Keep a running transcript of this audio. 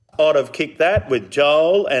I'd have kicked that with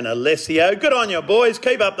Joel and Alessio. Good on you, boys.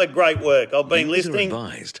 Keep up the great work. I've been listening. You're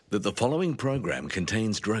advised that the following program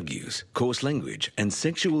contains drug use, coarse language, and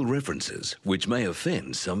sexual references which may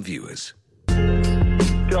offend some viewers.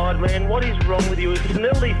 God, man, what is wrong with you? If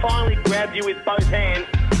Lily finally grabbed you with both hands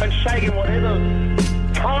and shaken whatever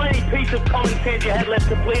tiny piece of common sense you had left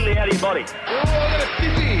completely out of your body.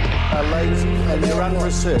 A lazy and they're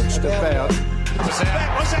unresearched about.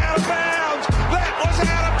 That was out of bounds! That was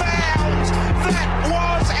out of bounds! That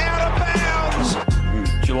was out of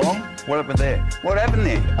bounds! Geelong? What happened there? What happened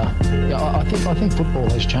there? I think football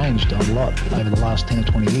has changed a lot over the last 10 or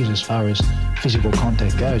 20 years as far as physical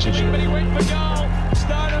contact goes. But he went for goal.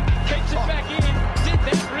 Stoneham keeps it back in. Did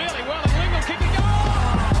that really well. And Wingle kicked a goal.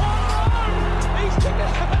 Oh! He's kicked it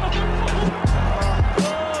out of the ball.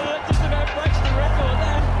 Oh, that just about breaks the record,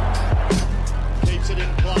 that. Keeps it in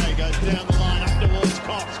play. Goes down the line up towards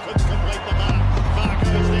Cox. Couldn't complete the mark.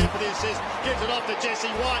 Fargo's there for the assist. Gives it off to Jesse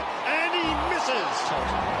White. And he misses.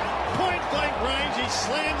 Point blank range. He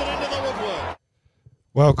slammed it into the woodwork.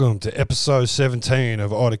 Welcome to episode 17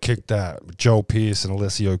 of Oughta Kick That with Joel Pearce and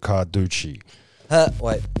Alessio Carducci.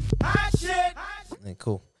 Wait. Yeah,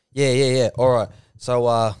 cool. Yeah. All right. So,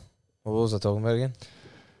 what was I talking about again?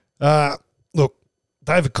 Look,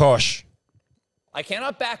 David Koch. I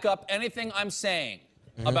cannot back up anything I'm saying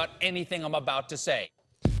about anything I'm about to say.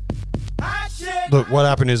 Look, what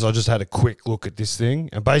happened is I just had a quick look at this thing,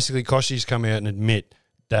 and basically Kochi's come out and admit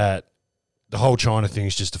that the whole China thing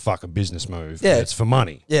is just a fucking business move. Yeah. It's for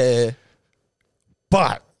money. Yeah.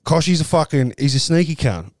 But Kochi's he's a sneaky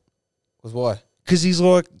cunt. Was why? Because he's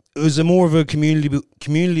like, it was a more of a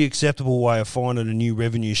community acceptable way of finding a new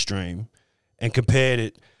revenue stream, and compared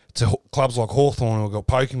it to clubs like Hawthorn who've got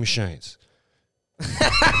poker machines.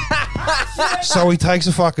 So he takes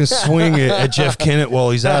a fucking swing at Jeff Kennett while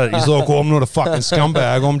he's at it. He's like, well, I'm not a fucking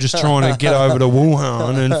scumbag. I'm just trying to get over to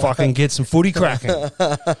Wuhan and fucking get some footy cracking.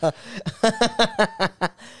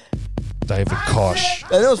 David Koch.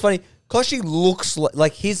 And that was funny. Kochi looks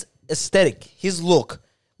like his aesthetic, his look,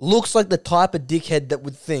 looks like the type of dickhead that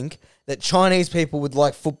would think that Chinese people would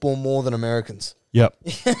like football more than Americans. Yep.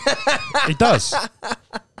 It does.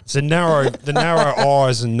 It's the narrow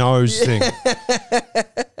eyes and nose thing.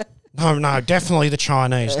 No, definitely the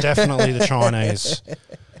Chinese. Definitely the Chinese.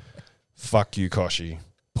 Fuck you, Kochi.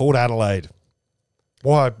 Port Adelaide.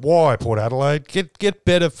 Why Port Adelaide? Get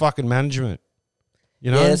better fucking management. You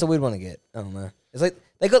know? Yeah, that's a weird one to get. I don't know. It's like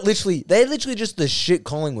they're literally just the shit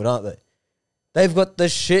Collingwood, aren't they? They've got the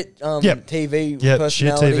shit TV personality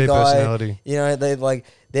shit TV guy. Personality. You know, they like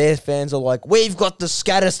their fans are like, we've got the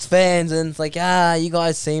scattest fans, and it's like, you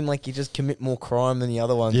guys seem like you just commit more crime than the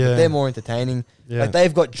other ones. Yeah. But they're more entertaining. Yeah. Like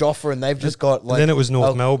they've got Joffa, and they've just got like. And then it was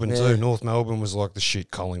North Melbourne too. North Melbourne was like the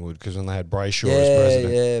shit Collingwood because when they had Brayshaw as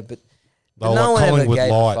president. Yeah, but no like one ever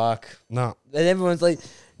gave light. a fuck. No. And everyone's like,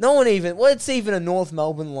 no one even. It's even a North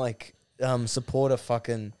Melbourne like supporter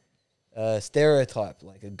fucking. Stereotype,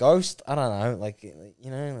 like a ghost. I don't know, like you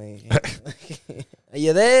know, like, are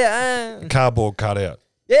you there? Cardboard cutout.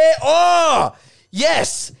 Yeah. Oh,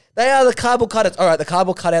 yes. They are the cardboard cutouts. All right, the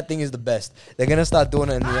cardboard cutout thing is the best. They're gonna start doing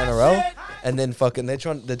it in the NRL, and then fucking they're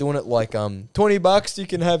doing it like $20. You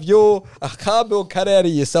can have a cardboard cutout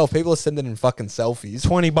of yourself. People are sending in fucking selfies.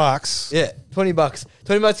 $20. Yeah, $20.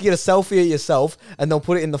 $20 to get a selfie of yourself, and they'll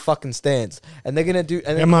put it in the fucking stands. And they're gonna do.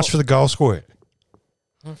 And How much for the goal square?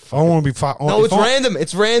 I don't want to be No, it's random.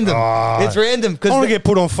 It's random. It's random. I want to get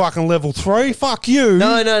put on fucking level 3. Fuck you.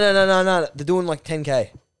 No. They're doing like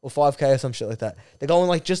 10K or 5K or some shit like that. They're going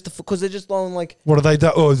like because they're just going like. What are they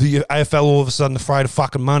do? Oh, the AFL all of a sudden afraid of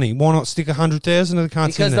fucking money. Why not stick 100,000 to the cunts?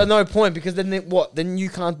 Because there's no point. Because then then you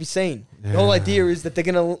can't be seen. The whole idea is that they're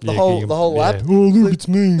gonna the whole lap. Oh look, it's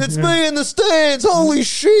me. It's me in the stands. Holy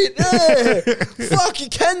shit! Yeah. Fuck, you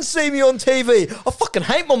can see me on TV. I fucking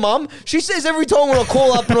hate my mum. She says every time when I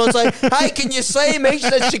call up and I say, "Hey, can you see me?" She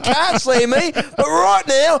says she can't see me, but right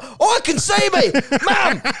now I can see me.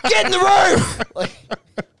 Mum, get in the room. Like,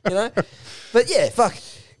 you know. But yeah, fuck.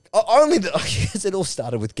 I guess it all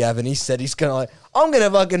started with Gavin. He said he's gonna I'm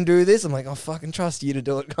gonna fucking do this. I'm like, I fucking trust you to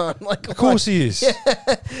do it. I'm like, of course he is. Yeah.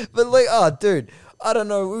 But like, dude, I don't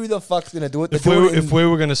know who the fuck's gonna do it. If we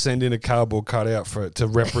were gonna send in a cardboard cutout to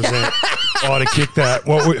represent Oughta Kick That,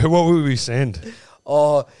 what would we send?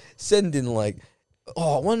 Send in like,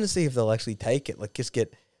 I wanted to see if they'll actually take it. Like, just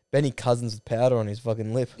get Benny Cousins with powder on his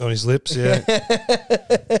fucking lip. On his lips, yeah.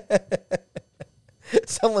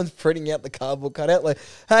 Someone's printing out the cardboard cutout like,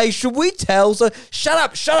 hey, should we tell? So shut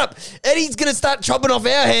up. Eddie's going to start chopping off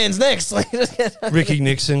our hands next. Ricky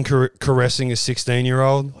Nixon caressing a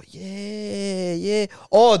 16-year-old. Oh, yeah.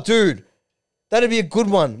 Oh, dude. That'd be a good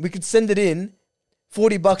one. We could send it in.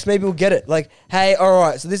 $40, maybe we'll get it. Like, hey, all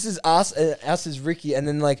right, so this is us. Us is Ricky, and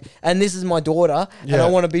then and this is my daughter, and I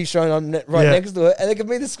want to be shown on right next to her, and it could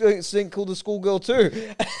be this thing called the schoolgirl too.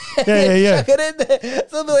 Yeah. Chuck it in there.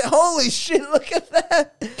 So they'll be like, holy shit, look at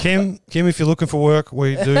that. Kim, if you're looking for work,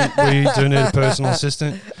 we do need a personal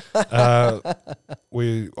assistant.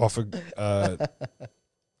 We offer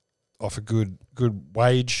good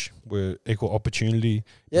wage. We're equal opportunity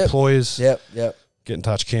employers. Yep. Get in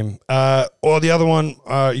touch, Kim. Or the other one,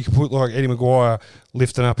 you can put like Eddie Maguire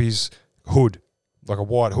lifting up his hood, like a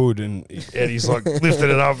white hood, and Eddie's like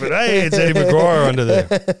lifting it up, and hey, it's Eddie Maguire under there.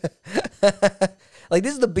 Like,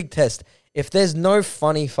 this is the big test. If there's no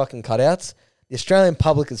funny fucking cutouts, the Australian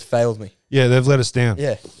public has failed me. Yeah, they've let us down.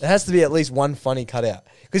 Yeah, there has to be at least one funny cutout.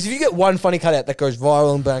 Because if you get one funny cutout that goes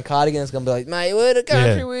viral in Brown Cardigan, it's gonna be like, mate, where the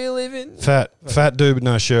country we live in? Fat dude with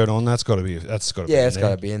no shirt on. That's got to be. Yeah, it's got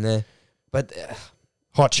to be in there. But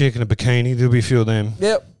hot chick in a bikini. There'll be a few of them.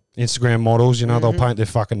 Yep. Instagram models. They'll paint their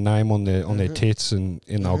fucking name on their tits and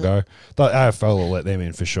they'll go. The AFL will let them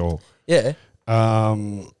in for sure. Yeah.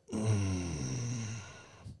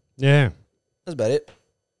 Yeah. That's about it.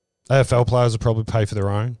 AFL players will probably pay for their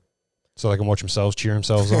own, so they can watch themselves cheer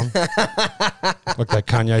themselves on. Like that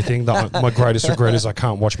Kanye thing. My greatest regret is I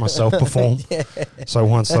can't watch myself perform. Yeah. So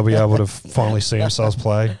once they'll be able to finally see themselves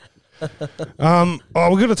play. We're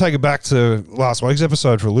going to take it back to last week's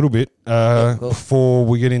episode for a little bit before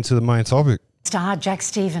we get into the main topic. Star Jack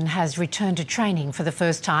Steven has returned to training for the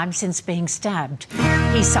first time since being stabbed.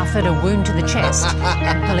 He suffered a wound to the chest,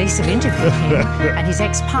 and police have interviewed him and his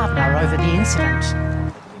ex-partner over the incident.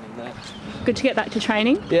 Good to get back to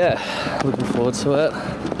training? Yeah, looking forward to it.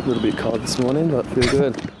 A little bit cold this morning, but feel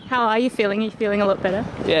good. How are you feeling? Are you feeling a lot better?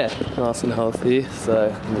 Yeah, nice and healthy, so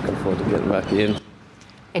I'm looking forward to getting back in.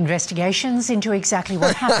 Investigations into exactly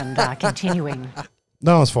what happened are continuing.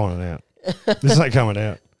 No one's finding out. This ain't coming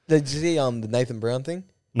out. Did you see the Nathan Brown thing?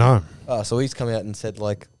 No. So he's come out and said,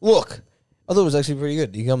 like, look, I thought it was actually pretty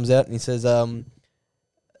good. He comes out and he says,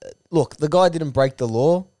 look, the guy didn't break the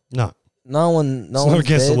law. No. No one. It's not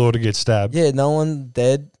against the law to get stabbed. Yeah, no one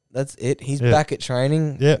dead. That's it. He's back at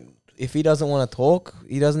training. Yeah. If he doesn't want to talk,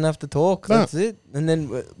 he doesn't have to talk. No. That's it. And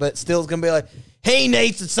then, but still, it's gonna be like, he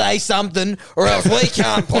needs to say something, or else we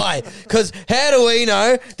can't play. Because how do we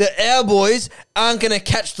know that our boys aren't gonna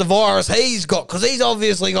catch the virus he's got? Because he's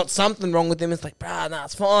obviously got something wrong with him. It's like, bruh, nah,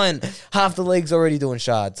 it's fine. Half the league's already doing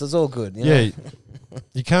shards. So it's all good. You know?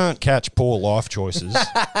 You can't catch poor life choices.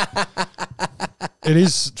 It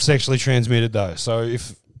is sexually transmitted though. So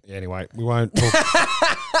anyway, we won't talk.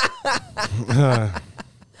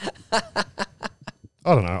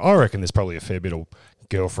 I don't know. I reckon there's probably a fair bit of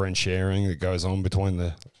girlfriend sharing that goes on between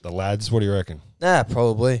the lads. What do you reckon? Nah,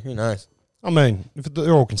 probably. Who knows? I mean, if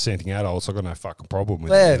they're all consenting adults, I've got no fucking problem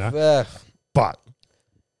with it, you know? But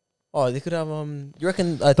they could have you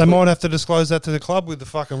reckon they might have to disclose that to the club with the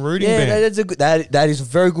fucking rooting band. That's a good. That is a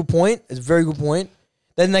very good point. It's a very good point.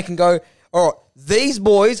 Then they can go, all right, these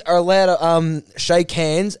boys are allowed to shake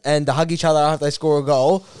hands and to hug each other after they score a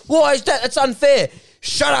goal. Why is that? That's unfair.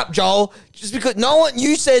 Shut up, Joel. Just because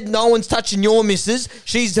you said no one's touching your missus.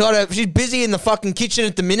 She's busy in the fucking kitchen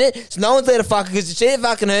at the minute, so no one's there to fuck her because she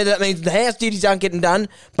fucking her. That means the house duties aren't getting done.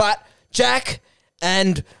 But Jack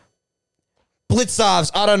and Blitzarves,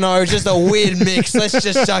 I don't know, just a weird mix. Let's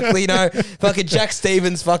just chuck, fucking Jack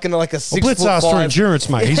Stevens, fucking like a 6'5". Blitzarves for endurance,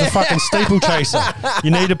 mate. He's a fucking steeplechaser. You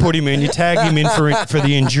need to put him in. You tag him in for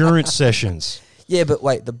the endurance sessions. Yeah, but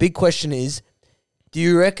wait. The big question is, do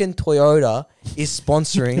you reckon Toyota is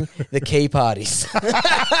sponsoring the key parties?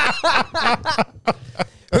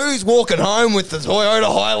 Who's walking home with the Toyota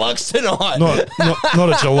Hilux tonight? Not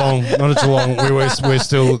at Geelong. Not at Geelong. We're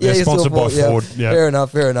still they're sponsored by Ford. Yeah.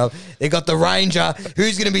 Fair enough. They got the Ranger.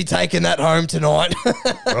 Who's going to be taking that home tonight?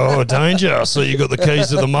 Oh, danger. So you got the keys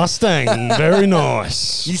to the Mustang. Very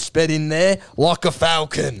nice. You sped in there like a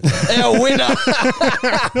falcon. Our winner.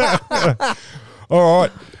 All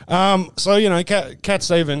right. So, Cat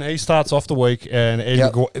Steven, he starts off the week, and Eddie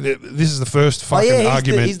Maguire, this is the first fucking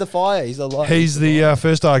argument. He's the fire. He's the light. He's the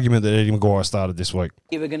first argument that Eddie Maguire started this week.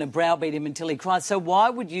 You were going to browbeat him until he cries. So why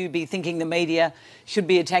would you be thinking the media should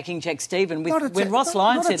be attacking Jack Steven? When Ross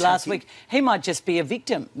Lyon said last week he might just be a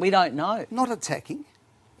victim. We don't know. Not attacking.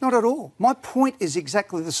 Not at all. My point is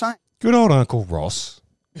exactly the same. Good old Uncle Ross.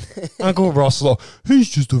 Uncle Ross, he's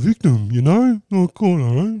just a victim, you know? Like, I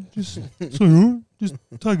don't know. Just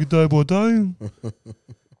take it day by day.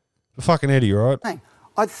 Fucking Eddie, right?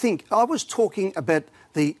 I think I was talking about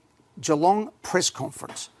the Geelong press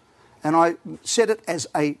conference, and I said it as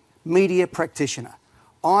a media practitioner.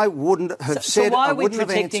 I wouldn't have said... So why I are we wouldn't have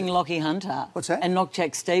protecting answered. Lachie Hunter? What's that? And not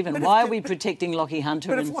Jack Stephen? But Why if- are we protecting Lachie Hunter?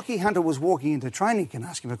 But if Lachie Hunter was walking into training, you can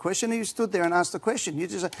ask him a question. He stood there and asked the question. You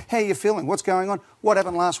just say, how are you feeling? What's going on? What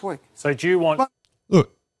happened last week? So do you want...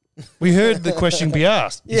 Look, we heard the question be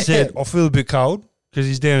asked. He Yeah. said, I feel a bit cold because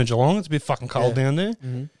he's down in Geelong. It's a bit fucking cold down there.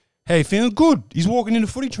 Mm-hmm. How you feeling? Good. He's walking into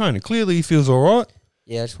footy training. Clearly he feels all right.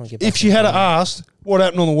 Yeah, I just want to get back If to she the had game. asked what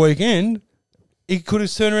happened on the weekend, he could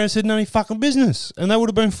have turned around and said, none of your fucking business. And they would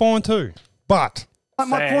have been fine too. But My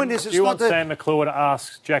Sam, point is, do it's you not want that... Sam McClure to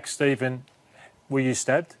ask Jack Stephen, were you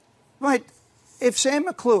stabbed? Mate, if Sam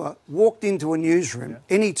McClure walked into a newsroom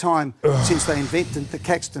any time since they invented the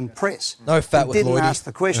Caxton Press No fat and with didn't Lloydie. ask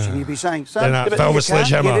the question, you'd be saying, so Then, you Velvet can't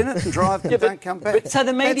Sledgehammer. get in it and drive and don't come back. So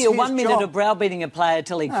the media, That's his 1 minute job. of browbeating a player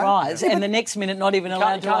till he cries, and the next minute not even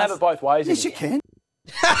allowed You to can't have ask. it both ways. Yes, you can.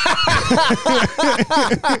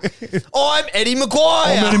 I'm Eddie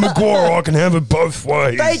Maguire. I'm Eddie Maguire. I can have it both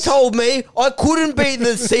ways. They told me I couldn't be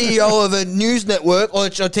the CEO of a news network or a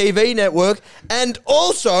TV network, and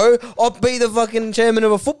also I'll be the fucking chairman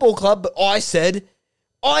of a football club. But I said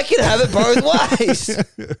I can have it both ways.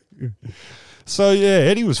 So, yeah,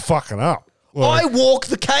 Eddie was fucking up. I walk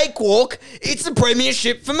the cakewalk. It's a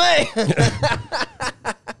premiership for me.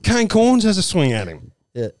 Kane Corns has a swing at him.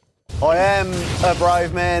 Yeah. I am a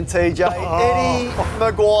brave man, TJ. Eddie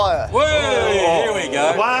Maguire. Here we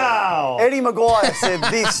go. Wow. Eddie Maguire said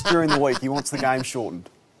this during the week. He wants the game shortened.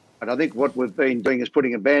 And I think what we've been doing is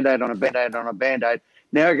putting a Band-Aid on a Band-Aid on a Band-Aid.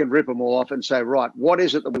 Now we can rip them all off and say, right, what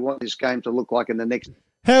is it that we want this game to look like in the next...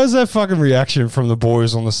 How's that fucking reaction from the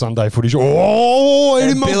boys on the Sunday footage? Oh,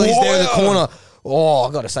 Eddie And Maguire. Billy's there in the corner. Oh,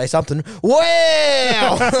 I got to say something.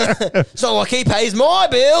 Wow! So I keep pays my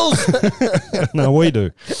bills. No, we do.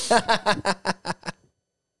 next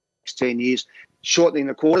 10 years, shortening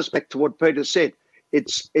the quarters, back to what Peter said.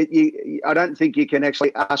 I don't think you can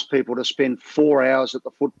actually ask people to spend 4 hours at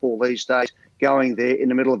the football these days going there in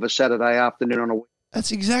the middle of a Saturday afternoon on a week.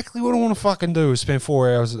 That's exactly what I want to fucking do, is spend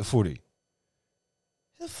 4 hours at the footy.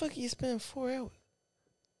 How the fuck are you spending 4 hours?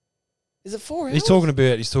 Is it 4 hours? He's talking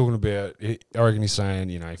about, I reckon he's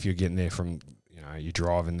saying, if you're getting there from, you're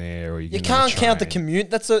driving there or you're You getting on can't count the train. commute.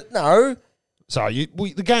 That's a no. So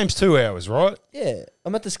the game's 2 hours, right? Yeah,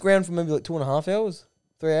 I'm at this ground for maybe like 2.5 hours,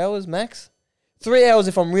 3 hours max. 3 hours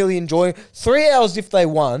if I'm really enjoying. 3 hours if they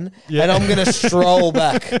won, Yeah. and I'm gonna stroll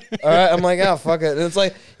back. All right, I'm like, oh fuck it. And it's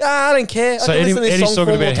like, I don't care. I So can listen to this Eddie's song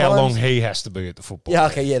talking 4 more about how long times. he has to be at the football. Yeah,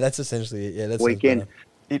 okay, yeah, that's essentially it. Yeah, that's Weekend.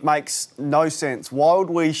 It makes no sense. Why would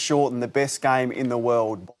we shorten the best game in the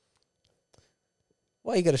world?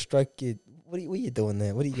 Why you got to stroke your? What are you doing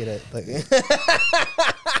there? What do you get at? Like,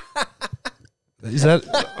 Is that?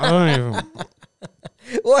 I don't even.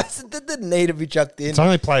 what didn't need to be chucked in? It's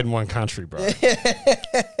only played in one country, bro.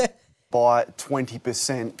 By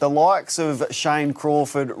 20%. The likes of Shane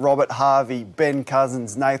Crawford, Robert Harvey, Ben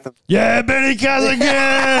Cousins, Nathan Yeah, Benny Cousins,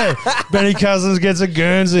 yeah! Benny Cousins gets a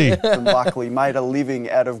Guernsey. Buckley made a living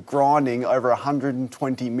out of grinding over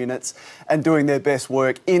 120 minutes and doing their best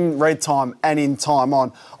work in red time and in time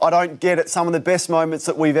on. I don't get it. Some of the best moments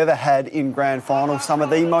that we've ever had in grand final, some of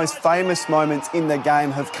the most famous moments in the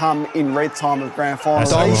game have come in red time of grand final.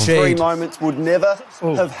 That's These wrong. three moments would never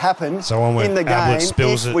have happened So on when in the Ablett game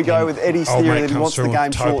spills if it we go and with Eddie's old theory mate that he comes wants the through game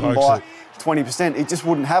and toe shortened pokes by it. 20%. It just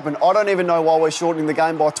wouldn't happen. I don't even know why we're shortening the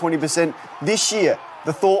game by 20% this year.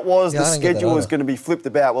 The thought was Yeah, the I don't get that schedule was either. going to be flipped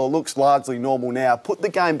about. Well, it looks largely normal now. Put the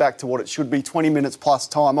game back to what it should be, 20 minutes plus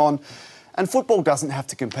time on. And football doesn't have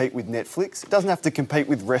to compete with Netflix. It doesn't have to compete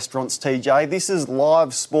with restaurants, TJ. This is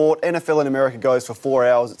live sport. NFL in America goes for 4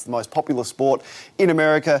 hours. It's the most popular sport in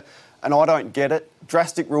America. And I don't get it.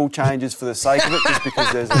 Drastic rule changes for the sake of it, just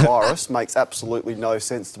because there's a virus, makes absolutely no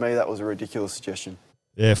sense to me. That was a ridiculous suggestion.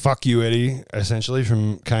 Yeah, fuck you, Eddie, essentially,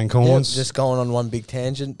 from Kane Yeah, Corns. just going on one big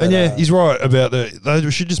tangent. But, And yeah, he's right about they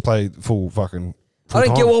should just play full fucking. I don't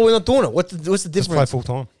full get time. why we're not doing it. What's the Just difference? play full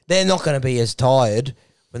time. They're not going to be as tired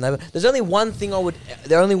when they. There's only one thing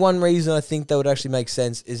the only one reason I think that would actually make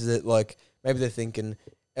sense is that like maybe they're thinking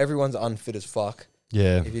everyone's unfit as fuck.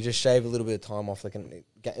 Yeah. If you just shave a little bit of time off, they can.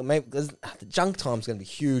 Maybe the junk time's going to be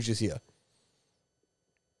huge this year.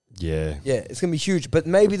 Yeah. Yeah, it's gonna be huge. But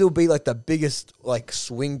maybe there'll be like the biggest like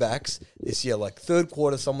swing backs this year. Like third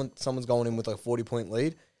quarter, someone's going in with like 40-point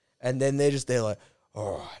lead, and then they're just there like,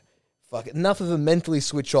 all right, fuck it. Enough of them mentally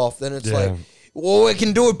switch off. Then it's like, well, we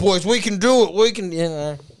can do it, boys. We can do it. We can,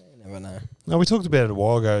 you never know. No, we talked about it a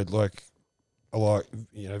while ago.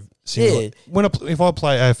 Yeah. If I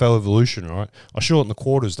play AFL Evolution, right, I shorten the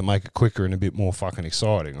quarters to make it quicker and a bit more fucking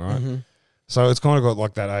exciting, right? Mhm. So it's kind of got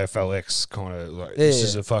like that AFLX kind of like, this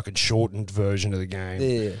is a fucking shortened version of the game.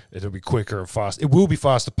 Yeah. It'll be quicker and fast. It will be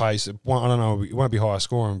faster paced. I don't know. It won't be higher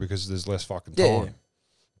scoring because there's less fucking time. Yeah.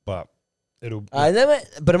 But it'll.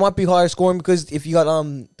 But it might be higher scoring because if you got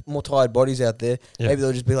more tired bodies out there, maybe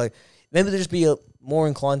they'll just be more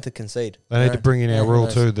inclined to concede. They need to bring in our rule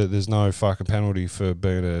too that there's no fucking penalty for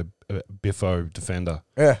being a biffo defender.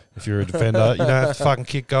 Yeah. If you're a defender, you don't have to fucking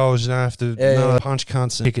kick goals. You don't have to punch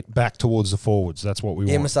cunts and kick it back towards the forwards. That's what we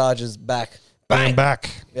want. Massages back. Bang back.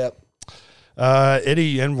 Yep.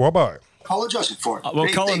 Eddie and Robbo. Apologising for it. Well,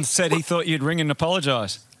 Colin said he thought you'd ring and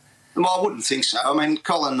apologise. Well, I wouldn't think so. I mean,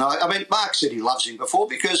 Mark said he loves him before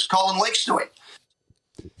because Colin leaks to him.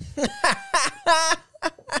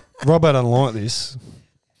 Robbo doesn't like this.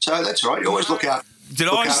 So that's right. You always look out. Did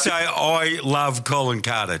I say I love Colin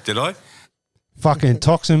Carter? Did I? Fucking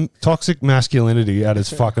toxic masculinity at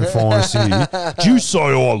its fucking finest here. Did you say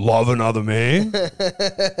I love another man?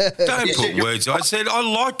 Don't put words. I said I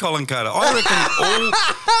like Colin Carter. I reckon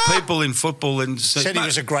all people in football said he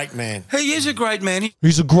was a great man. He is a great man.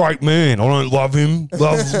 He's a great man. I don't love him.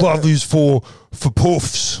 Love is for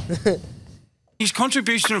puffs. His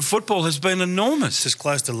contribution to football has been enormous. It's as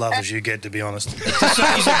close to love as you get, to be honest. He's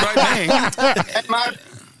a great man. And Mark,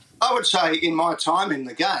 I would say in my time in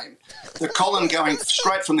the game, that Colin going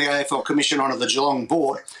straight from the AFL Commission onto the Geelong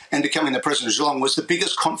board and becoming the president of Geelong was the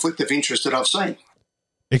biggest conflict of interest that I've seen.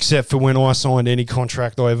 Except for when I signed any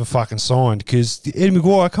contract I ever fucking signed. Because, Eddie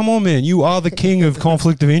McGuire, come on, man. You are the king of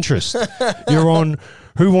conflict of interest. You're on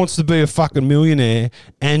Who Wants to Be a Fucking Millionaire,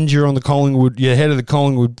 and you're on the Collingwood, you're head of the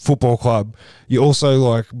Collingwood Football Club. You're also,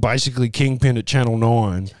 like, basically kingpin at Channel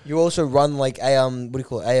 9. You also run, like, a,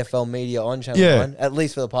 AFL media on Channel 9, at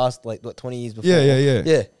least for the past, 20 years before.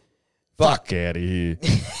 Yeah. Fuck out of here.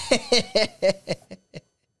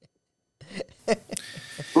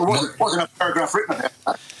 Wasn't a paragraph written about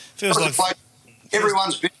that. Feels like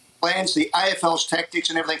everyone's business plans, the AFL's tactics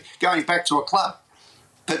and everything going back to a club.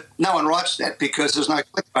 But no one writes that because there's no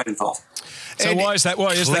clickbait involved. So why is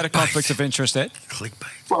that a conflict of interest, Ed?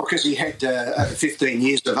 Clickbait. Well, because he had 15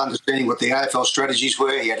 years of understanding what the AFL strategies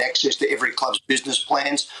were. He had access to every club's business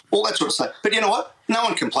plans, all that sort of stuff. But you know what? No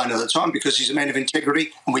one complained at the time because he's a man of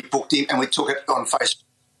integrity, and we booked him and we took it on Facebook.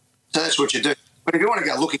 So that's what you do. But if you want to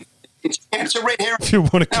go looking, it's a red herring. If you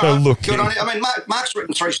want to go looking. Good on you. I mean, Mark's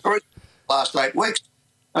written 3 stories last 8 weeks.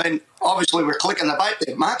 I mean, obviously we're clicking the bait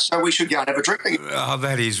there, Mark, so we should go and have a drink again. Oh,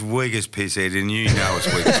 that is weak as piss, Ed, and you know it's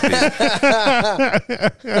weak as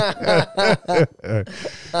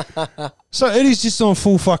piss. So Eddie's just on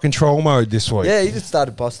full fucking troll mode this week. Yeah, he just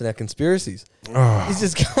started busting our conspiracies. He's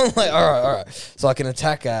just going like, all right. So I can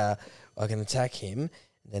attack him,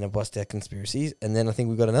 then I bust our conspiracies, and then I think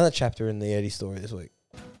we've got another chapter in the Eddie story this week.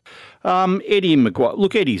 Eddie McGuire.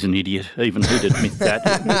 Look, Eddie's an idiot. Even he'd admit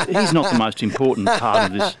that. He's not the most important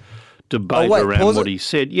part of this debate around what he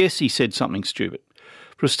said. Yes, he said something stupid.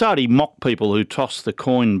 For a start, he mocked people who toss the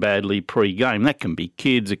coin badly pre-game. That can be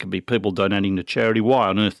kids. It can be people donating to charity. Why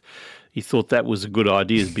on earth he thought that was a good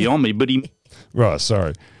idea is beyond me. But he... Right,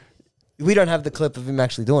 sorry. We don't have the clip of him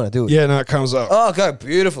actually doing it, do we? Yeah, no, it comes up. Oh, okay,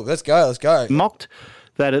 beautiful. Let's go. Mocked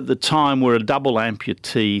that at the time where a double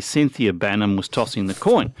amputee, Cynthia Banham, was tossing the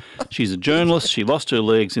coin. She's a journalist. She lost her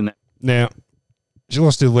legs in that. Now, she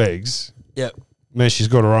lost her legs. Yep. Man, she's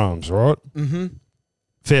got her arms, right? Mm-hmm.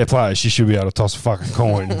 Fair play. She should be able to toss a fucking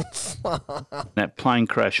coin. That plane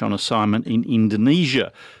crash on assignment in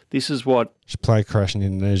Indonesia. This is what... She plane crash in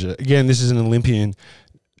Indonesia. Again, this is an Olympian.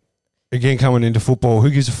 Again, coming into football, who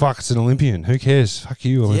gives a fuck? It's an Olympian. Who cares? Fuck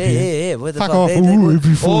you, Olympian. Yeah. What the fuck fuck? off.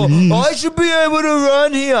 Every 4 years. I should be able to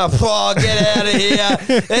run here. Oh, get out of here.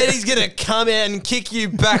 Eddie's going to come out and kick you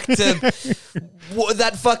back to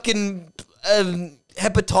that fucking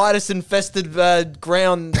hepatitis-infested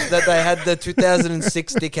ground that they had the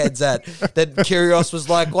 2006 dickheads at. That Kyrgios was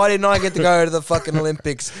like, why didn't I get to go to the fucking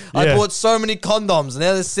Olympics? I bought so many condoms, and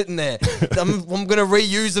now they're sitting there. I'm going to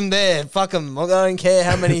reuse them there. Fuck them. I don't care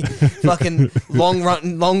how many fucking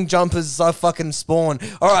long jumpers I fucking spawn.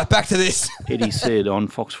 All right, back to this. Eddie said on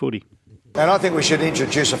Fox Footy. And I think we should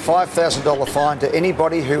introduce a $5,000 fine to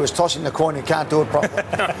anybody who is tossing the coin and can't do it properly.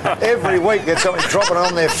 Every week there's somebody dropping it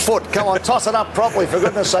on their foot. Come on, toss it up properly, for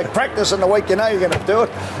goodness sake. Practice in the week, you know you're going to do it.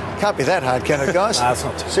 Can't be that hard, can it, guys? No, it's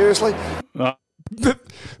not too Seriously?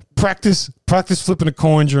 Practice flipping a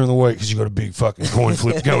coin during the week because you got a big fucking coin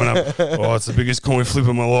flip going up. Oh, it's the biggest coin flip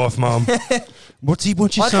of my life, Mum. What's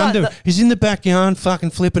your son doing? He's in the backyard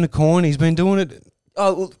fucking flipping a coin. He's been doing it.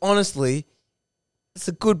 Oh, well, honestly... It's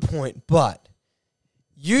a good point, but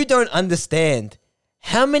you don't understand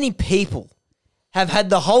how many people have had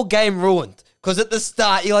the whole game ruined Because at the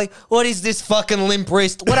start, you're like, what is this fucking limp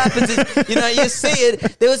wrist? What happens is, you see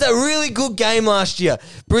it. There was a really good game last year.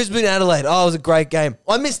 Brisbane, Adelaide. Oh, it was a great game.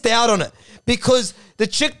 I missed out on it because the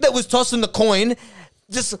chick that was tossing the coin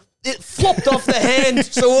it flopped off the hand.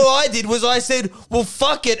 So what I did was I said, well,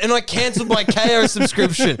 fuck it. And I cancelled my KO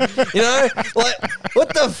subscription. Like,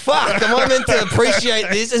 what the fuck? Am I meant to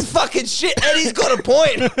appreciate this? It's fucking shit. Eddie's got a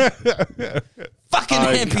point. Fucking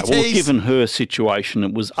amputees. Well, given her situation,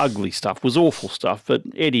 it was ugly stuff, it was awful stuff, but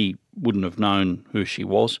Eddie wouldn't have known who she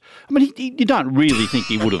was. I mean, you don't really think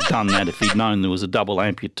he would have done that if he'd known there was a double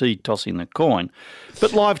amputee tossing the coin.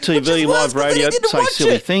 But live TV, live radio, say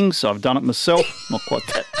silly things. I've done it myself. Not quite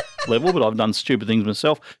that level, but I've done stupid things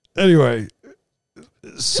myself. Anyway,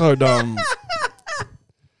 so dumb.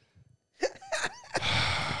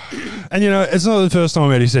 And, it's not the first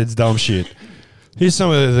time Eddie says dumb shit. Here's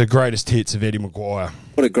some of the greatest hits of Eddie Maguire.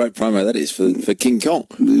 What a great promo that is for King Kong.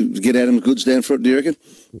 Get Adam Goods down for it, do you reckon?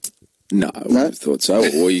 No, I wouldn't have thought so.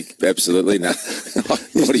 Or absolutely no.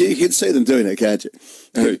 You can see them doing it, can't you?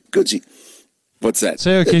 Who? Goodsy. What's that? See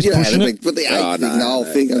how he keeps pushing it? But the whole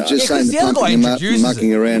thing, I'm just saying the pumping and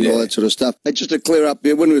mucking around, all that sort of stuff. Hey, just to clear up,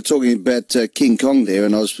 when we were talking about King Kong there,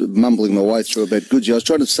 and I was mumbling my way through about Goodsy, I was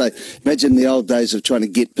trying to say, imagine the old days of trying to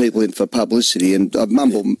get people in for publicity, and I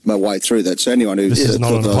mumbled my way through that. So anyone who thought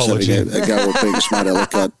I was having a go or being a smart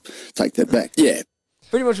aleck, I'd take that back. Yeah.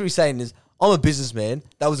 Pretty much what he's saying is, I'm a businessman.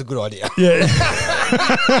 That was a good idea. Yeah.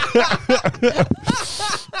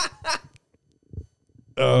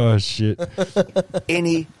 Oh, shit.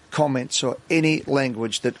 Any comments or any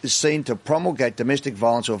language that is seen to promulgate domestic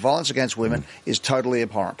violence or violence against women is totally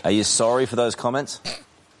abhorrent. Are you sorry for those comments?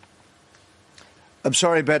 I'm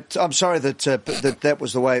sorry that that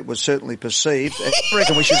was the way it was certainly perceived. I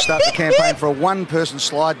reckon we should start the campaign for a one-person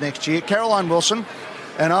slide next year. Caroline Wilson,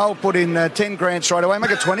 and I'll put in 10 grand straight away,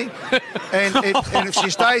 make it 20, and if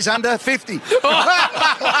she stays under, 50.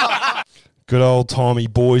 Good old Tommy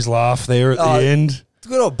boys laugh there at the end.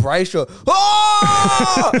 Good old Brayshaw.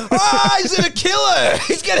 Oh, he's going to kill her.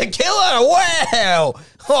 He's going to kill her. Wow.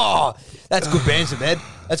 Oh, that's good banter, man.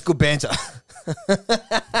 That's good banter.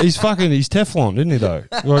 He's Teflon, isn't he, though?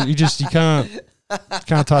 Like, you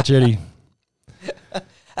can't touch Eddie.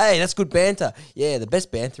 Hey, that's good banter. Yeah, the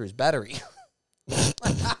best banter is battery.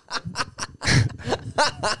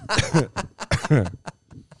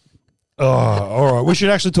 Oh, all right. We should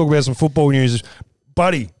actually talk about some football news.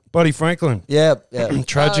 Buddy Franklin. Yeah.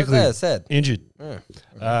 Tragically sad. injured.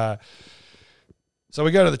 Yeah. So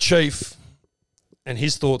we go to the Chief and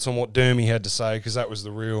his thoughts on what Dermy had to say, because that was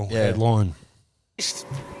the real headline.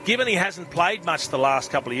 Given he hasn't played much the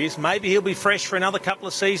last couple of years, maybe he'll be fresh for another couple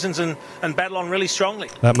of seasons and battle on really strongly.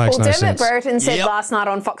 That makes no sense. Dermot Brereton said last night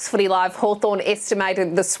on Fox Footy Live, Hawthorn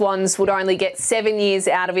estimated the Swans would only get 7 years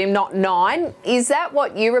out of him, not 9. Is that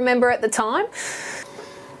what you remember at the time?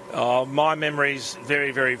 My memory's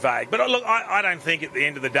very, very vague. But look, I don't think at the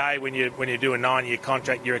end of the day when you do a 9-year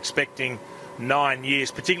contract, you're expecting 9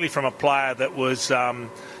 years, particularly from a player that was, not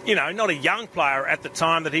a young player at the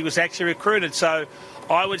time that he was actually recruited. So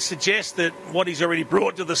I would suggest that what he's already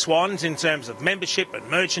brought to the Swans in terms of membership and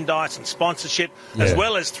merchandise and sponsorship, as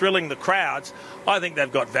well as thrilling the crowds, I think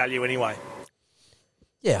they've got value anyway.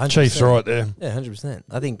 Yeah, 100%. Chief's right there. Yeah, 100%.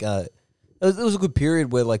 I think it was a good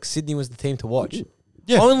period where Sydney was the team to watch.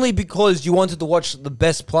 Yeah. Only because you wanted to watch the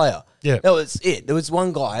best player. Yeah. That was it. There was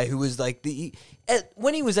one guy who was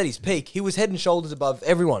when he was at his peak, he was head and shoulders above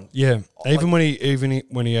everyone. Yeah. Even when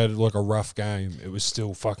he had a rough game, it was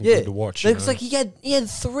still fucking good to watch. It's like he had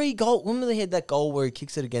 3 goals. Remember they had that goal where he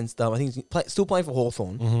kicks it against I think he's still playing for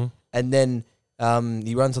Hawthorn, and then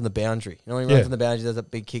he runs on the boundary. When he runs on the boundary, does that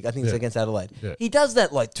big kick. I think it's against Adelaide. Yeah. He does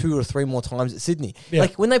that 2 or 3 more times at Sydney. Yeah.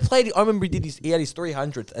 When they played, I remember he had his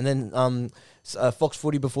 300th, and then Fox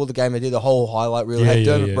Footy before the game, they did the whole highlight reel. Had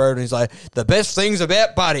Dermot Brereton, he's like, the best things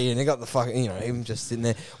about Buddy, and he got the fucking, him just sitting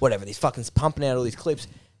there, whatever. He's fucking pumping out all these clips.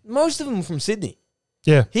 Most of them from Sydney.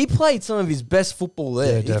 Yeah, he played some of his best football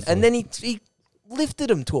there, definitely. and then he lifted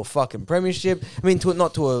them to a fucking premiership. I mean,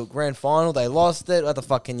 not to a grand final. They lost it. What the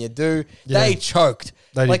fuck can you do? Yeah. They choked.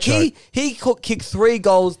 He kicked 3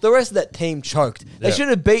 goals. The rest of that team choked. They should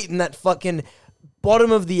have beaten that fucking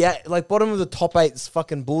bottom of the top 8's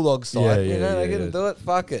fucking Bulldogs side. They couldn't do it.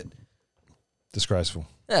 Fuck it. Disgraceful.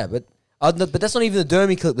 Yeah, but that's not even the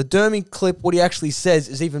Dermy clip. The Dermy clip, what he actually says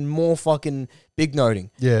is even more fucking big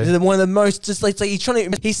noting. Yeah. It's one of the most, just like he's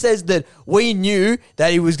trying to, he says that we knew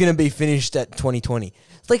that he was going to be finished at 2020.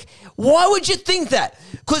 It's like, why would you think that?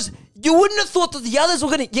 Because you wouldn't have thought that the others were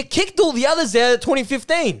going to, you kicked all the others out at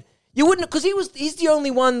 2015. You wouldn't, because he's the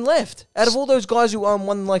only one left out of all those guys who won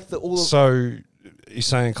all the... So he's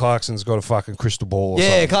saying Clarkson's got a fucking crystal ball. Or Yeah,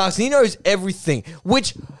 something. Clarkson, he knows everything,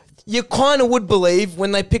 which you kind of would believe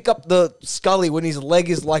when they pick up the Scully when his leg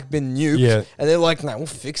is like been nuked. Yeah. And they're like, no, we'll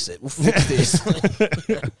fix it. We'll fix this.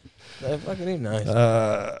 They fucking who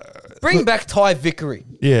knows. Bring back Ty Vickery.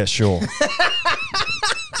 Yeah, sure.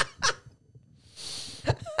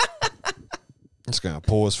 Just going to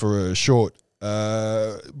pause for a short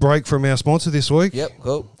break from our sponsor this week. Yep,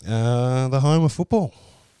 cool. The home of football.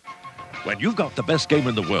 When you've got the best game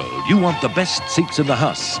in the world, you want the best seats in the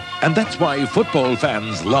house. And that's why football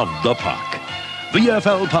fans love the Park.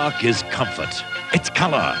 VFL Park is comfort. It's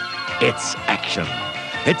colour. It's action.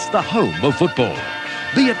 It's the home of football.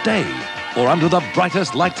 Be it day or under the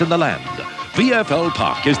brightest lights in the land, VFL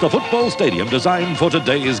Park is the football stadium designed for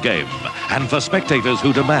today's game and for spectators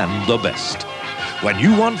who demand the best. When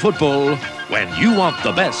you want football, when you want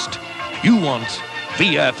the best, you want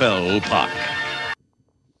VFL Park.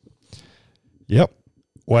 Yep.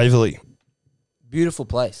 Waverley. Beautiful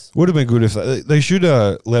place. Would have been good if they should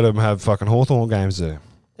let them have fucking Hawthorn games there.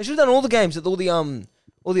 They should have done all the games at all the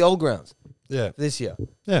old grounds. Yeah. This year.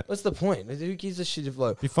 Yeah. What's the point? Who gives a shit if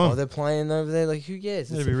like, Be fun. oh, they're playing over there? Like, who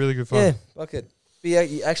cares? It'd be really good fun. Yeah, fuck it.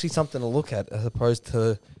 Be actually something to look at as opposed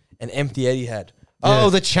to an empty Etihad. Yeah. Oh,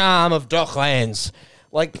 the charm of Docklands.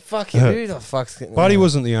 Like, fuck it. Who the fuck's getting Buddy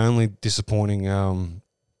wasn't the only disappointing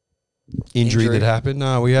injury that happened.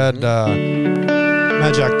 No, we had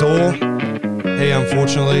Majak Dor. He,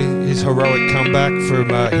 unfortunately, his heroic comeback from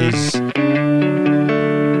his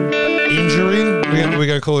injury. We're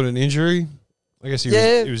going to call it an injury. I guess he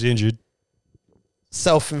was injured.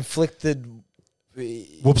 Self-inflicted.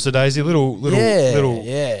 Whoops-a-daisy. Little.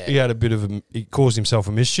 Yeah. He had a bit of he caused himself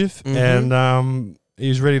a mischief. And he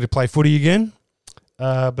was ready to play footy again.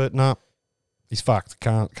 But no, he's fucked.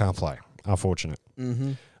 Can't play. Unfortunate.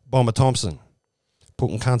 Mhm. Bomber Thompson.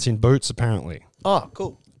 Putting cunts in boots, apparently. Oh,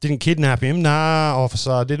 cool. Didn't kidnap him. Nah,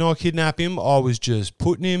 officer. Did not kidnap him. I was just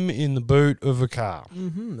putting him in the boot of a car.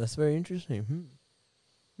 Mm-hmm. That's very interesting.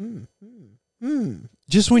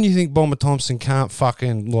 Just when you think Bomber Thompson can't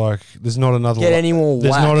fucking, like, there's not another... Get any more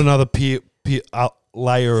There's whack. not another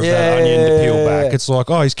layer of that onion to peel back. It's like,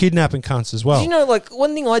 oh, he's kidnapping cunts as well. Do you know, like,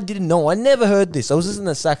 one thing I didn't know, I never heard this. I was listening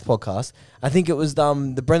to the Sack podcast. I think it was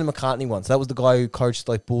the Brendan McCartney one. So that was the guy who coached,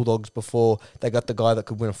 like, Bulldogs before they got the guy that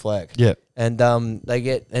could win a flag. Yeah. And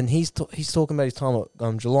he's talking about his time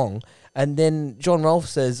at Geelong. And then John Rolfe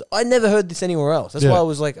says, I never heard this anywhere else. That's why I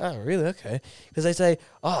was like, oh, really? Okay. Because they say,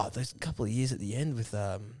 oh, there's a couple of years at the end with...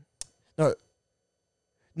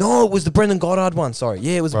 No, it was the Brendan Goddard one. Sorry,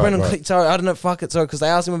 yeah, it was Brendan. Right. Sorry, I don't know. Fuck it. Sorry, because they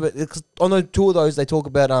asked him about. Because on the two of those, they talk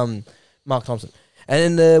about Mark Thompson,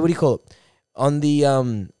 and then what do you call it? On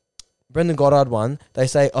the Brendan Goddard one, they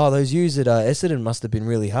say, oh, those years at Essendon must have been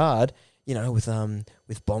really hard. You know, with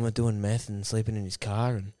Bomber doing meth and sleeping in his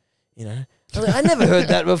car, and you know, I never heard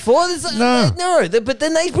that before. No, but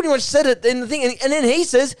then they pretty much said it in the thing, and then he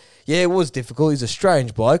says, yeah, it was difficult. He's a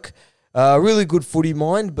strange bloke. Really good footy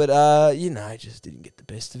mind, but, just didn't get the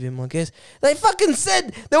best of him, I guess. They fucking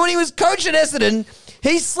said that when he was coaching Essendon,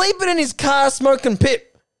 he's sleeping in his car smoking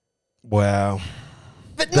pip. Wow.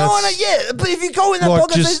 But but if you go in that like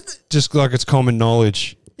podcast... just like it's common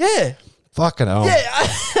knowledge. Yeah. Fucking hell. Yeah.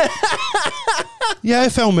 The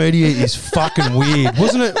AFL media is fucking weird,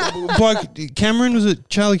 wasn't it? Like Cameron, was it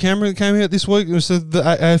Charlie Cameron that came out this week and said the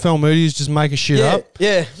AFL media is just making shit up?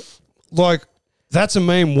 Yeah. Like... That's a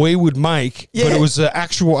meme we would make, but it was an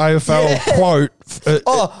actual AFL quote.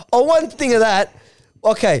 One thing of that.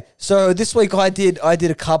 Okay, so this week I did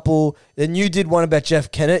a couple. Then you did one about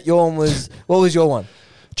Jeff Kennett. Your one was what was your one?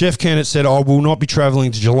 Jeff Kennett said, I will not be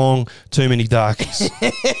travelling to Geelong, too many darkies.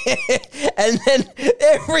 And then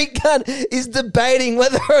every cunt is debating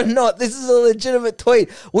whether or not this is a legitimate tweet.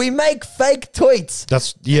 We make fake tweets.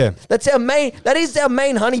 That is our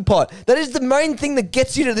main honeypot. That is the main thing that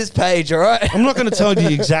gets you to this page, all right? I'm not going to tell you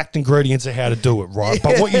the exact ingredients of how to do it, right?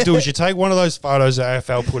 But what you do is you take one of those photos that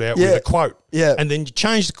AFL put out with a quote, and then you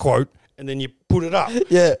change the quote, and then you put it up.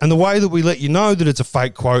 Yeah. And the way that we let you know that it's a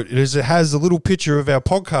fake quote is it has a little picture of our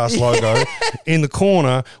podcast logo in the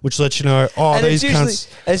corner, which lets you know, these cunts.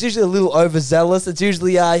 And it's usually a little overzealous. It's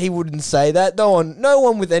usually, he wouldn't say that. No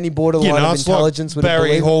one with any borderline of intelligence would Barry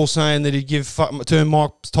believe. Hall saying that he'd turn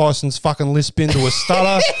Mike Tyson's fucking lisp into a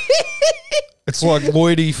stutter. It's like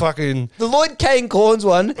Lloydie fucking... The Lloyd Kane Corns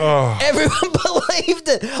one, Oh. everyone believed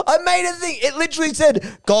it. I made a thing. It literally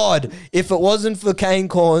said, God, if it wasn't for Kane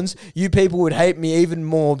Corns, you people would hate me even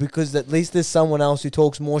more because at least there's someone else who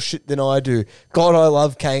talks more shit than I do. God, I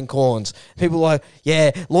love Kane Corns. People are like,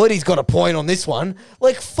 yeah, Lloydie's got a point on this one.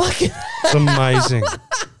 Like, fucking... It's amazing.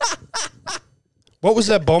 What was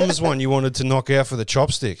that Bombers one you wanted to knock out for the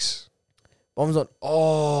chopsticks? Bombs on.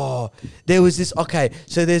 Oh, there was this. Okay,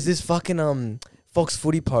 so there's this fucking Fox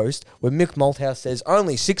Footy post where Mick Malthouse says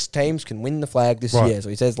only 6 teams can win the flag this year. So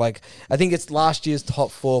he says I think it's last year's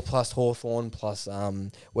top 4 plus Hawthorn plus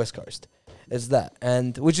West Coast. It's that,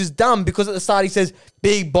 and which is dumb because at the start he says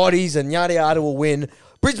big bodies and yada yada will win.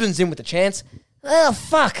 Brisbane's in with a chance. Oh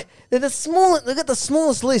fuck! They're the smallest. They got the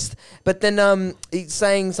smallest list. But then he's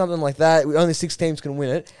saying something like that. Only 6 teams can win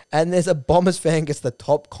it. And there's a Bombers fan gets the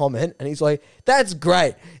top comment, and he's like, "That's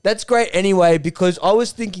great. That's great anyway." Because I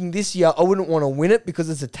was thinking this year I wouldn't want to win it because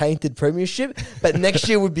it's a tainted premiership, but next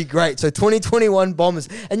year would be great. So 2021 Bombers,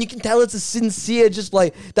 and you can tell it's a sincere, just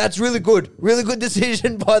like that's really good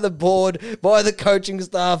decision by the board, by the coaching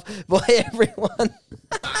staff, by everyone.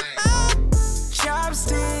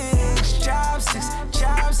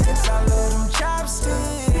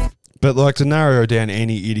 But like to narrow down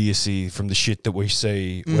any idiocy from the shit that we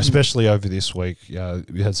see, especially over this week,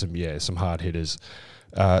 we had some hard hitters.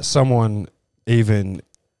 Someone even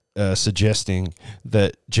suggesting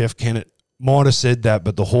that Jeff Kennett might have said that,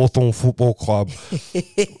 but the Hawthorn Football Club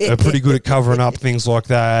are pretty good at covering up things like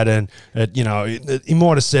that, and he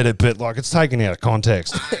might have said it, but like it's taken out of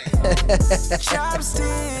context.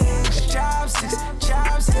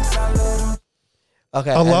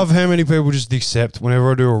 Okay, I love how many people just accept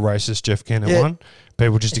whenever I do a racist Jeff Kennett one.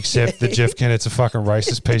 People just accept that Jeff Kennett's a fucking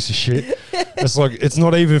racist piece of shit. It's like it's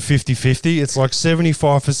not even 50-50. It's like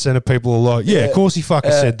 75% of people are like, yeah, of course he fucking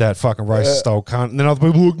said that fucking racist old cunt. And then other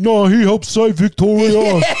people are like, no, he helped save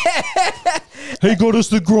Victoria. He got us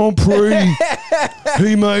the Grand Prix.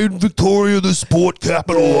 He made Victoria the sport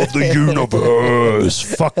capital of the universe.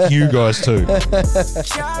 Fuck you guys too.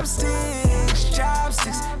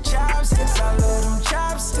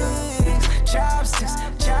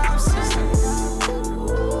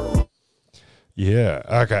 Yeah.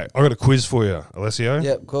 Okay. I got a quiz for you, Alessio.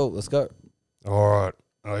 Yep. Cool. Let's go. All right.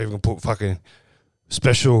 I even put fucking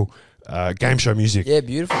special game show music. Yeah.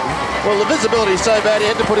 Beautiful. Well, the visibility is so bad he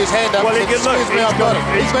had to put his hand up. Well, and he said, can look. Excuse me, I've got it.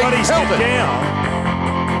 He's been pelted. Down.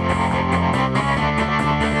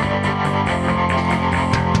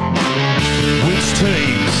 Which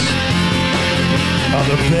teams are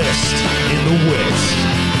the best in the West?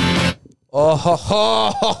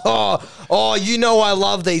 Oh, you know I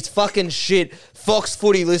love these fucking shit Fox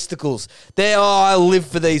Footy listicles. I live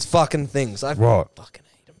for these fucking things. I Right. fucking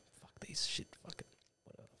hate them. Fuck these shit. Fucking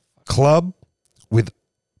Club with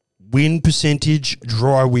win percentage,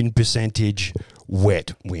 dry win percentage,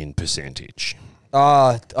 wet win percentage.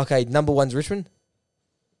 Okay. Number 1's Richmond.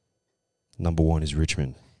 Number 1 is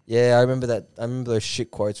Richmond. Yeah, I remember that. I remember those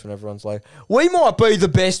shit quotes when everyone's like, "We might be the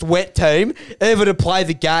best wet team ever to play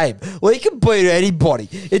the game. We can beat anybody."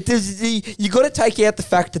 You got to take out the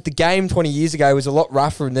fact that the game 20 years ago was a lot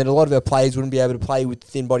rougher, and then a lot of our players wouldn't be able to play with the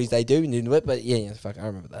thin bodies they do into it. But yeah, fuck, I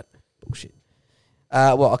remember that bullshit.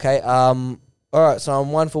 Well, okay. All right, so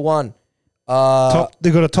I'm 1 for 1.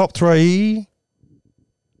 They got a top 3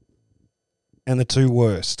 and the 2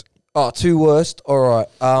 worst. Oh, 2 worst. All right.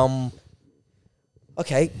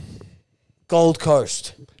 Okay, Gold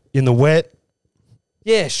Coast. In the wet?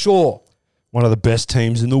 Yeah, sure. One of the best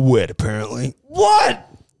teams in the wet, apparently. What?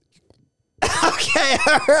 Okay,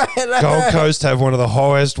 all right. Gold Coast have one of the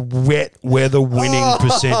highest wet weather winning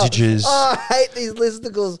percentages. Oh, I hate these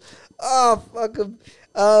listicles. Oh, fuck them.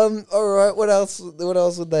 All right, what else? What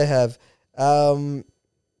else would they have?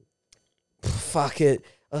 Fuck it.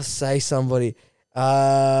 I'll say somebody.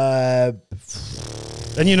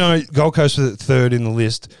 And Gold Coast are 3rd in the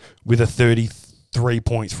list with a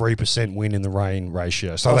 33.3% win in the rain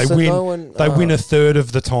ratio. So they win. They win a third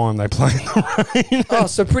of the time they play in the rain. Oh,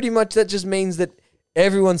 so pretty much that just means that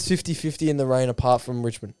everyone's 50-50 in the rain apart from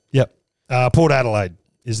Richmond. Yep. Port Adelaide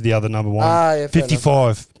is the other number 1. Yeah,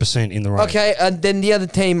 55% in the rain. Okay, and then the other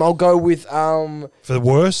team I'll go with. For the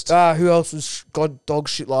worst? Who else was dog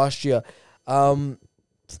shit last year? Freo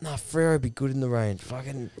would be good in the rain.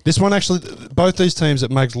 Fucking. This one actually, both these teams,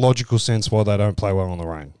 it makes logical sense why they don't play well in the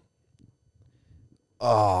rain.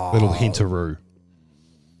 Oh. Little hinteroo.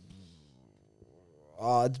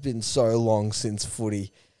 Oh, it's been so long since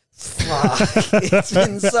footy. Fuck. It's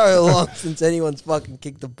been so long since anyone's fucking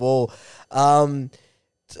kicked the ball.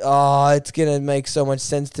 It's going to make so much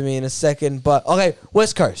sense to me in a second. But, okay,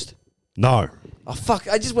 West Coast. No. Oh, fuck.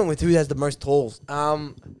 I just went with who has the most talls.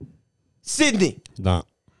 Sydney. No.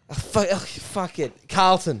 Fuck it.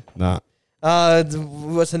 Carlton. No.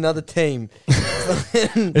 What's another team?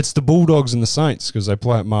 It's the Bulldogs and the Saints because they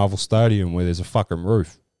play at Marvel Stadium where there's a fucking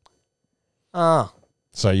roof. Ah.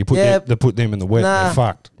 So you put them in the wet, they're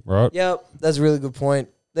fucked, right? Yep, that's a really good point.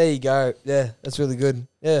 There you go. Yeah, that's really good.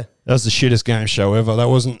 Yeah. That was the shittest game show ever. That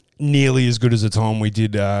wasn't nearly as good as the time we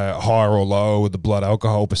did higher or lower with the blood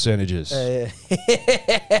alcohol percentages. Yeah.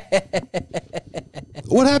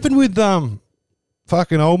 What happened with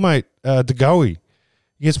fucking old mate DeGoey?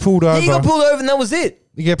 He gets pulled over. He got pulled over and that was it.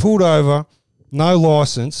 You get pulled over, no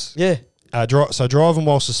license. Yeah. So driving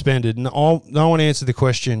while suspended. No one answered the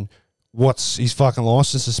question, what's his fucking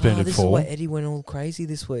license suspended this for? is why Eddie went all crazy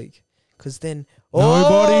this week. Because then...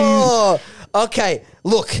 Nobody... Oh! Okay,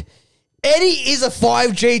 look. Eddie is a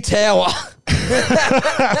 5G tower.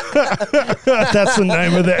 That's the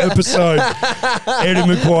name of the episode. Eddie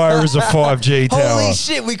McGuire is a 5G tower. Holy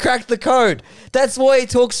shit, we cracked the code. That's why he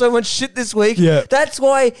talks so much shit this week. Yeah. That's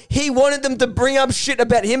why he wanted them to bring up shit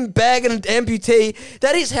about him bagging an amputee.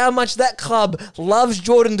 That is how much that club loves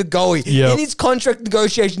Jordan DeGoey. Yep. In his contract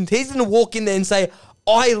negotiations, he's going to walk in there and say,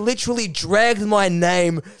 I literally dragged my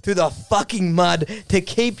name through the fucking mud to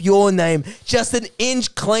keep your name just an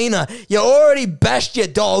inch cleaner. You already bashed your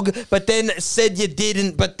dog, but then said you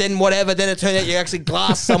didn't, but then whatever. Then it turned out you actually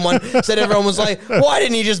glassed someone. So everyone was like, why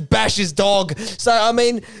didn't he just bash his dog? So, I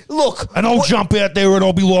mean, look. And I'll jump out there and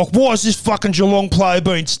I'll be like, why is this fucking Geelong player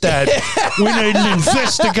being stabbed? We need an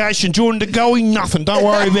investigation. Jordan DeGoey, nothing. Don't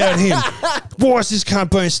worry about him. Why is this cunt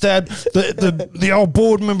being stabbed? The old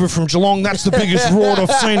board member from Geelong, that's the biggest raw I've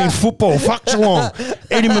seen in football. Fuck Geelong.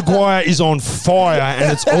 Eddie McGuire is on fire, and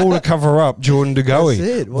it's all to cover up Jordan DeGoey. That's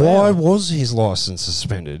it. Wow. Why was his license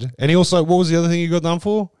suspended? And he also, what was the other thing he got done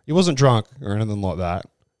for? He wasn't drunk or anything like that.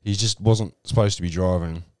 He just wasn't supposed to be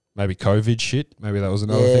driving. Maybe COVID shit. Maybe that was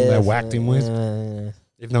another thing they whacked him with.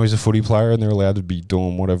 Even though he's a footy player and they're allowed to be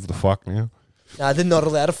doing whatever the fuck now. No, they're not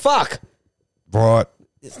allowed to fuck. Right.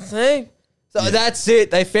 See? So that's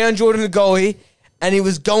it. They found Jordan DeGoey, and he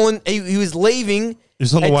was going. He was leaving. He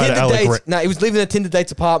was on the way to Alec. No, he was leaving the Tinder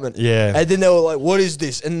Dates apartment. Yeah. And then they were like, "What is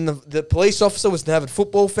this?" And the police officer was an avid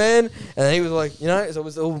football fan, and he was like, so it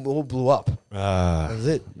was all blew up. That was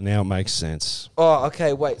it. Now it makes sense. Oh,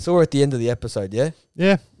 okay. Wait. So we're at the end of the episode, yeah?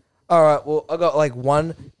 Yeah. All right. Well, I got like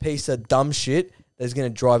one piece of dumb shit that's gonna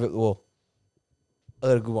drive it the wall. I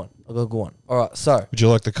got a good one. All right. So. Would you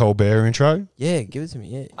like the Colbert intro? Yeah, give it to me.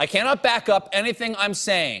 Yeah. I cannot back up anything I'm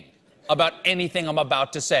saying about anything I'm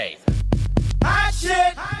about to say.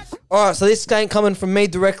 All right, so this ain't coming from me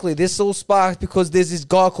directly. This all sparked because there's this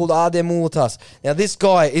guy called Ardem Mulatas. Now, this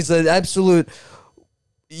guy is an absolute...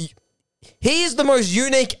 He is the most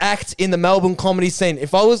unique act in the Melbourne comedy scene.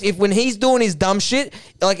 If when he's doing his dumb shit,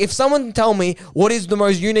 like if someone tell me what is the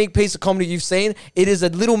most unique piece of comedy you've seen, it is a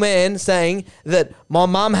little man saying that my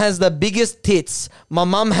mum has the biggest tits, my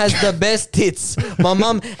mum has the best tits, my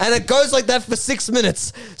mum, and it goes like that for 6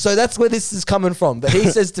 minutes. So that's where this is coming from. But he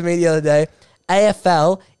says to me the other day,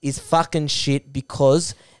 AFL is fucking shit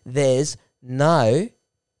because there's a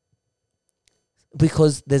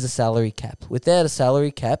salary cap. Without a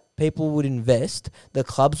salary cap, people would invest, the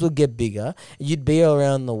clubs would get bigger, you'd be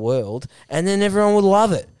around the world, and then everyone would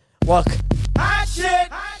love it. Like,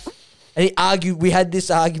 and he argued, we had this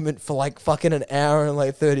argument for like fucking an hour and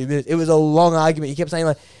like 30 minutes. It was a long argument. He kept saying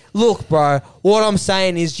like, look, bro, what I'm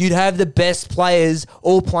saying is you'd have the best players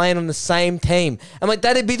all playing on the same team. I'm like,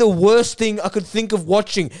 that'd be the worst thing I could think of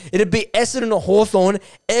watching. It'd be Essendon or Hawthorn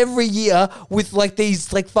every year with like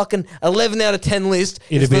these like fucking 11 out of 10 list.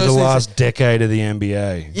 It'd be the last decade of the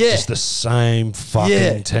NBA. Yeah. Just the same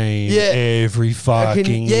fucking team every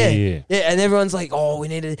fucking year. Yeah, and everyone's like, oh, we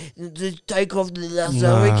need to take off the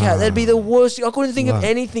salary cap. That'd be the worst. I couldn't think of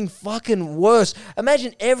anything fucking worse.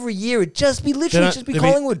 Imagine every year it'd just be literally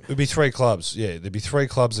Collingwood. It'd be 3 clubs. Yeah, there'd be 3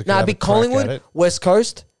 clubs that could it'd be Collingwood, West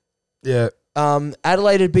Coast. Yeah.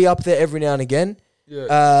 Adelaide would be up there every now and again.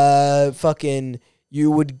 Yeah. Fucking, you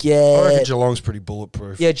would get... I reckon Geelong's pretty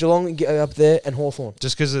bulletproof. Yeah, Geelong would get up there and Hawthorn.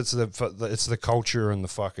 Just because it's the culture and the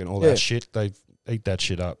fucking all that shit. They eat that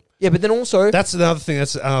shit up. Yeah, but then also... That's another thing.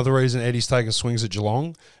 That's another reason Eddie's taking swings at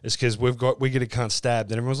Geelong is because we get a cunt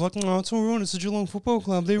stabbed and everyone's like, no, it's all right. It's a Geelong Football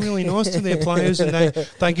Club. They're really nice to their players and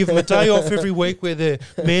they give them a day off every week where they're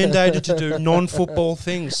mandated to do non-football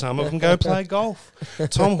things. Some of them go play golf.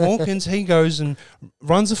 Tom Hawkins, he goes and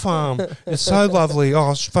runs a farm. It's so lovely.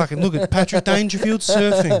 Oh, fucking look at Patrick Dangerfield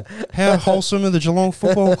surfing. How wholesome are the Geelong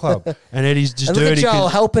Football Club? And Eddie's just and dirty. Look at Joel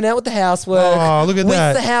helping out with the housework. Oh, look at with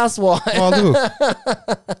that. With the housewife. Oh, look.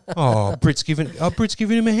 Oh, Britt's giving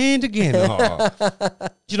him a hand again. Oh. Do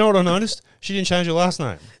you know what I noticed? She didn't change her last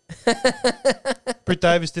name. Britt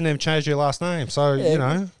Davis didn't even change her last name, so you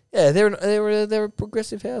know. Yeah, they're a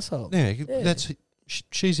progressive household. Yeah, that's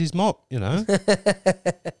she's his mop, you know.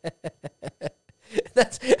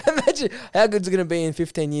 Imagine how good's it going to be in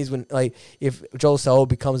 15 years when, like, if Joel Selwood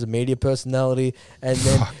becomes a media personality and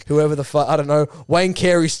then whoever the fuck, I don't know, Wayne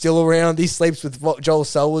Carey's still around. He sleeps with Joel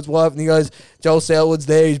Selwood's wife and he goes, Joel Selwood's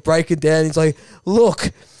there. He's breaking down. He's like,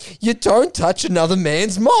 look, you don't touch another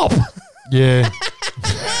man's mop. Yeah.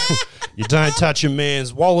 You don't touch a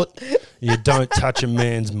man's wallet. You don't touch a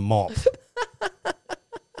man's mop.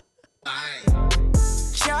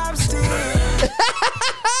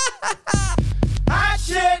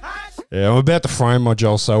 Yeah, I'm about to frame my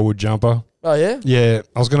Joel Selwood jumper. Oh, yeah? Yeah,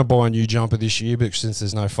 I was going to buy a new jumper this year, but since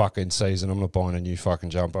there's no fucking season, I'm not buying a new fucking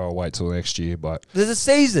jumper. I'll wait till next year, but... There's a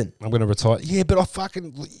season. I'm going to retire. Yeah, but I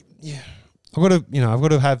fucking... Yeah. I've got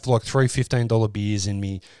to have like three $15 beers in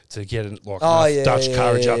me to get like Dutch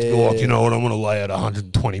courage up to be like, you know what, I'm going to lay out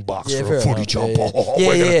 $120 for a footy jumper.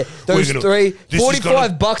 Those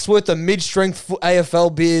 $45 worth of mid-strength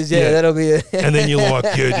AFL beers. Yeah, that'll be it. And then you're like,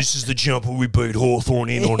 yeah, this is the jumper we beat Hawthorn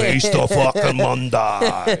in on Easter fucking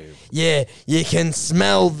Monday. Yeah, you can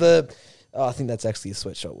smell the... Oh, I think that's actually a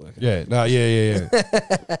sweatshop worker. Yeah, no, yeah.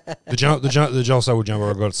 The Joel Selwood jumper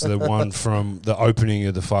I got, the one from the opening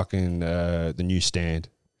of the fucking the new stand.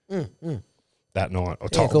 That night, I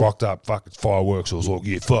rocked up fucking fireworks. I was like,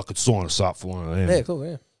 yeah, fucking sign us up for one of them. Yeah, cool.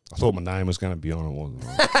 Yeah. I thought my name was going to be on it.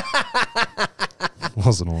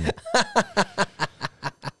 Wasn't on it.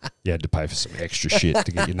 You had to pay for some extra shit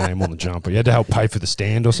to get your name on the jumper. You had to help pay for the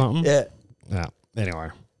stand or something. Yeah. No.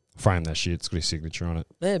 Anyway. Frame that shit. It's got his signature on it.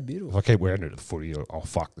 Yeah, beautiful. If I keep wearing it at the footy, I'll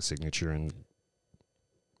fuck the signature and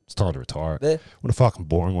it's time to retire it. Yeah. What a fucking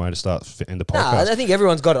boring way to start end the podcast. Nah, I think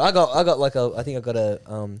everyone's got it. I got like a. I think I got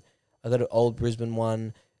an old Brisbane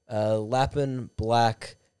one, Lappin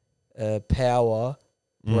black, power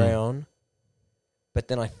brown, but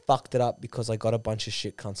then I fucked it up because I got a bunch of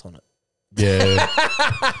shit cunts on it. Yeah.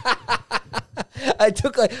 I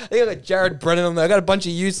think I got Jared Brennan on there. I got a bunch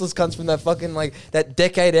of useless cunts from that fucking that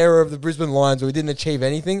decade era of the Brisbane Lions where we didn't achieve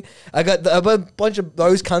anything. I got a bunch of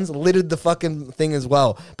those cunts littered the fucking thing as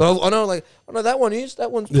well. But I know that one is.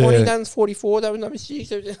 That one's 40, that one's 44, that was number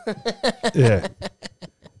 6. Yeah.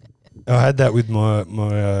 I had that with my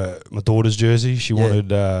daughter's jersey. She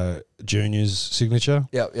wanted Junior's signature.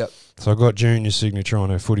 Yep. So I got Junior's signature on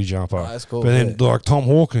her footy jumper. Oh, that's cool. But then like Tom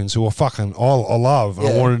Hawkins, who I love, and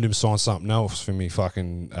I wanted him to sign something else for me.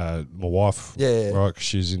 Fucking my wife, right? 'Cause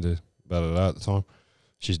she's into at the time.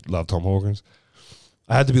 She loved Tom Hawkins.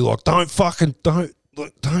 I had to be like, don't fuck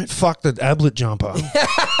the Ablett jumper.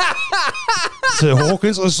 To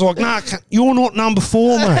Hawkins, I was like, nah, you're not number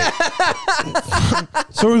 4, mate.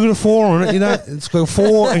 Sorry, we got a 4 on it. You know, it's got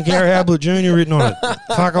 4 and Gary Ablett Jr. written on it.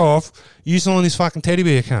 Fuck off. You sign this fucking teddy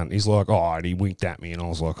bear cunt. He's like, oh, and he winked at me, and I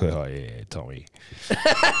was like, oh yeah, Tommy.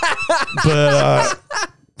 But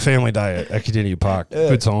family day at Cardinia Park,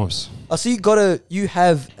 good times. Oh, so you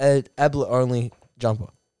have an Ablett only jumper,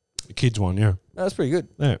 the kids one, yeah. Oh, that's pretty good.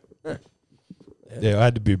 Yeah, I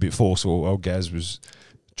had to be a bit forceful. Old Gaz was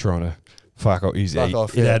trying to fuck off.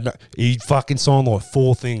 He fucking signed like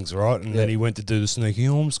 4 things, right? And then he went to do the sneaky,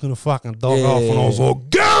 I'm just going to fucking dog off. And I was like,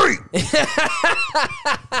 Gary!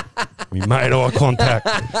 We made eye contact.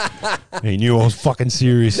 He knew I was fucking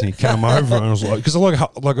serious and he came over and I was like, because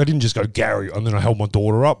I didn't just go Gary and then I held my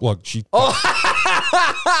daughter up. Like, she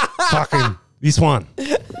fucking, this one.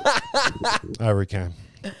 Over he came.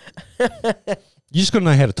 You just got to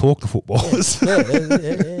know how to talk to footballers. Yeah.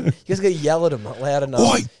 You just got to yell at them loud enough.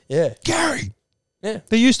 Oi, yeah, Gary. Yeah,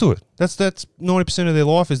 they're used to it. That's 90% of their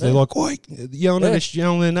life is they're like, oi, yelling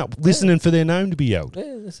listening for their name to be yelled.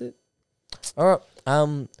 Yeah, that's it. All right.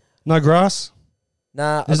 No grass.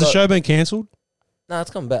 Nah. Has the show been cancelled? Nah,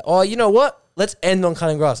 it's coming back. Oh, you know what? Let's end on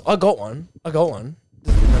cutting grass. I got one. You're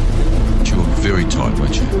very tight,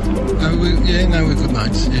 weren't you? We're good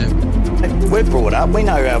mates. Yeah. We're brought up. We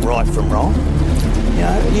know our right from wrong.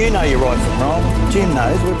 You know your right from wrong. Jim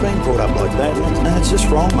knows. We've been brought up like that, and it's just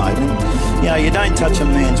wrong, mate. And, you don't touch a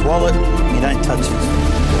man's wallet. You don't touch his.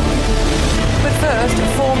 But first,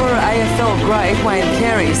 former AFL great Wayne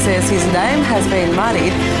Carey says his name has been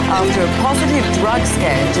muddied after a positive drug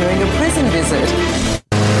scan during a prison visit.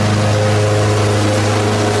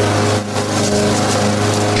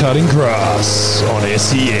 Cutting grass on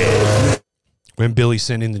SEN. When Billy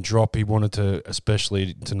sent in the drop, he wanted to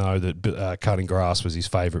especially to know that cutting grass was his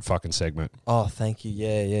favourite fucking segment. Oh, thank you.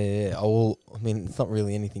 Yeah. I mean, it's not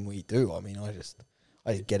really anything we do. I mean, I just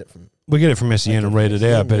get it from. We get it from SEN and read it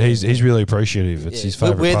out, but he's really appreciative. It's his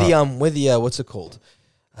favourite part. We're the what's it called?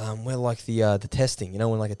 We're like the testing. You know,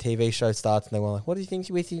 when like a TV show starts and they want like, what do you think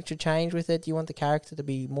we should change with it? Do you want the character to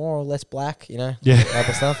be more or less black? You know, yeah, type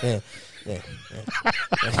of stuff. Yeah.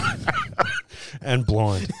 And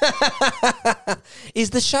blind.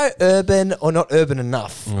 Is the show urban or not urban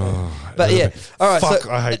enough? But urban. All right. Fuck,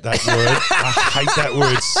 so, I hate that word. I hate that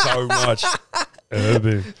word so much.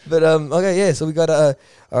 Urban. But okay, yeah. So we got all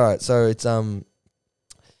right. So it's okay.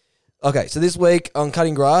 So this week on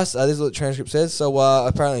Cutting Grass, this is what the transcript says. So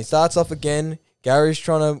apparently it starts off again. Gary's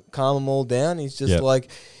trying to calm them all down. He's just like,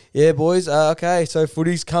 yeah, boys. Okay, so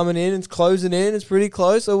footy's coming in. It's closing in. It's pretty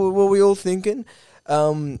close. So what were we all thinking?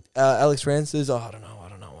 Alex Rance says, I don't know.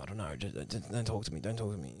 Just don't talk to me. Don't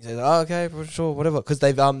talk to me. He says, okay, for sure, whatever. Because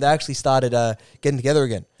they actually started getting together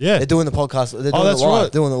again. Yeah. They're doing the podcast. They're doing that's it live.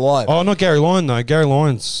 right. Doing it live. Oh, not Gary Lyon, though. Gary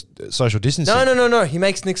Lyon's social distancing. No. He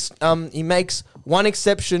makes one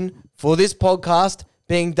exception for this podcast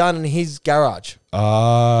being done in his garage.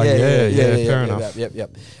 Fair enough.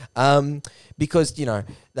 Yep. Because,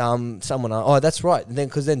 someone... Oh, that's right. And then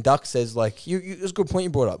because then Duck says, like... It's a good point you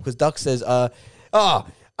brought up. Because Duck says,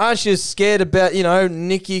 aren't you scared about,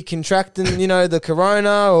 Nikki contracting, the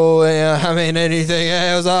corona or, anything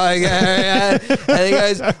else? And he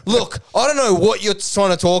goes, look, I don't know what you're trying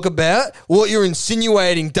to talk about, what you're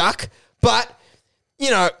insinuating, Duck, but,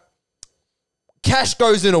 cash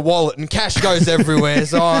goes in a wallet and cash goes everywhere.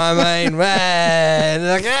 So, man,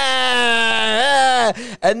 like,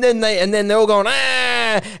 and then they're all going,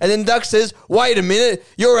 and then Duck says, wait a minute,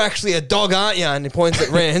 you're actually a dog, aren't you? And he points at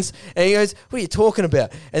Rance and he goes, what are you talking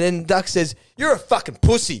about? And then Duck says, you're a fucking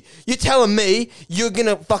pussy. You're telling me you're going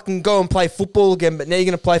to fucking go and play football again, but now you're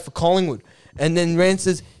going to play for Collingwood. And then Rance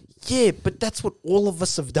says, yeah, but that's what all of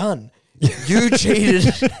us have done. You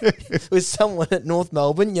cheated with someone at North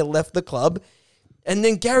Melbourne. You left the club. And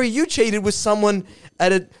then, Gary, you cheated with someone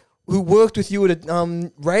who worked with you at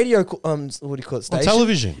a radio, what do you call it, station?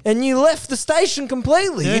 Television. And you left the station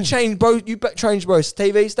completely. Yeah. You changed both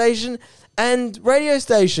TV station and radio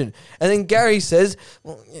station. And then Gary says,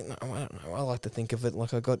 well, I don't know. I like to think of it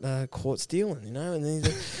like I got caught stealing, And then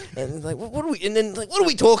he's like, what are we? And then what are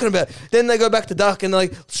we talking about? Then they go back to Duck and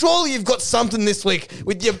like, surely you've got something this week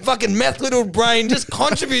with your fucking meth little brain. Just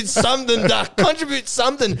contribute something, Duck. Contribute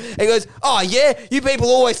something. And he goes, oh yeah, you people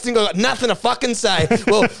always think I got nothing to fucking say.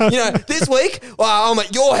 Well, this week I'm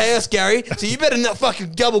at your house, Gary. So you better not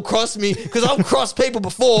fucking double cross me because I've crossed people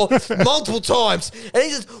before multiple times. And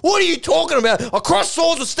he says, what are you talking about? I crossed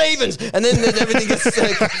swords with Stevens. And then everything gets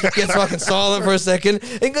fucking silent for a second.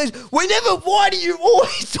 And he goes, why do you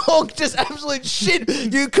always talk just absolute shit,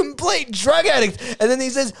 you complete drug addict? And then he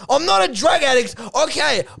says, I'm not a drug addict.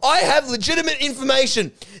 Okay, I have legitimate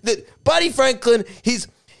information that Buddy Franklin, his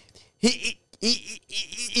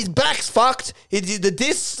back's fucked. The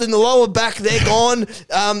discs in the lower back, they're gone.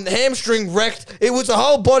 Hamstring wrecked. It was a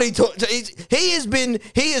whole body.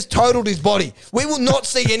 He has totaled his body. We will not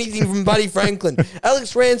see anything from Buddy Franklin.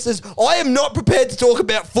 Alex Rance says, I am not prepared to talk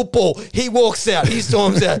about football. He walks out. He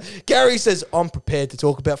storms out. Gary says, I'm prepared to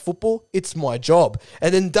talk about football. It's my job.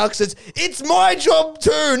 And then Doug says, it's my job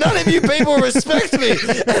too. None of you people respect me.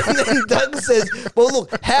 And then Doug says, well,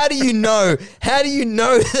 look, how do you know? How do you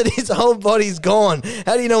know that his whole body's gone?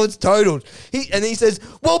 How do you know it's totaled? He says,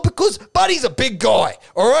 well, because Buddy's a big guy,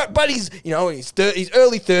 all right? Buddy's, he's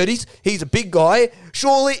early 30s. He's a big guy.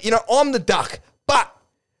 Surely, I'm the Duck. But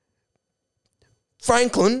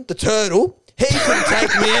Franklin, the turtle, he could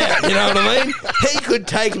take me out. You know what I mean? He could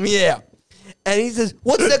take me out. And he says,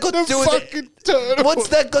 what's that got to do with it? What's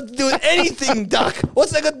that got to do with anything, Duck?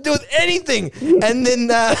 What's that got to do with anything? And then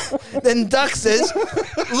Duck says,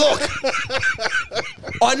 look,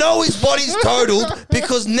 I know his body's totaled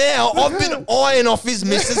because now I've been eyeing off his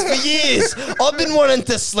missus for years. I've been wanting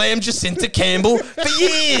to slam Jacinta Campbell for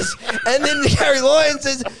years. And then Gary Lyon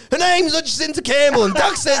says, her name's not Jacinta Campbell. And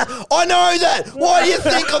Duck says, I know that. Why do you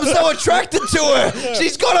think I'm so attracted to her?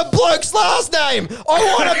 She's got a bloke's last name. I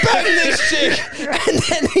want to bang this chick. And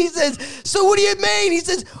then he says, so what do you mean? He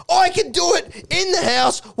says, I can do it in the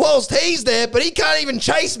house whilst he's there, but he can't even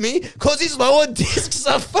chase me because his lower discs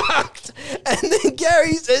are fucked. And then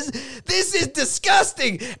Gary says, this is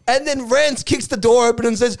disgusting. And then Rance kicks the door open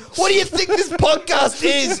and says, what do you think this podcast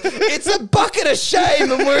is? It's a bucket of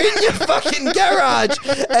shame and we're in your fucking garage.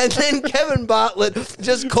 And then Kevin Bartlett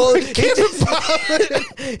just called Kevin Bartlett.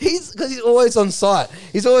 Because he's always on site.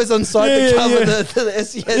 He's always on site to cover the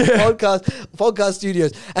SEN podcast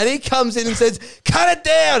studios. And he comes in and says, cut it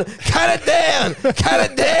down, cut it down,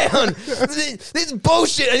 cut it down. This is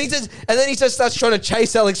bullshit. And then he just starts trying to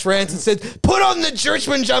chase Alex Rance and says, put on the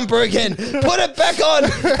Richmond jumper again. Put it back on.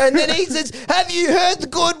 And then he says, have you heard the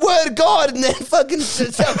good word of God? And then fucking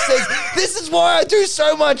Duck says, this is why I do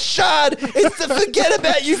so much shard. It's to forget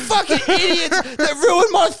about you fucking idiots that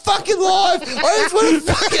ruined my fucking life. I just want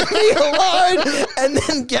to fucking be alone. And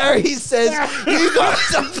then Gary says, you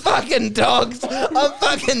guys are fucking dogs. I'm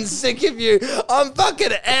fucking sick of you. I'm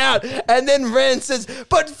fucking out. And then Rand says,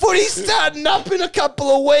 but footy's starting up in a couple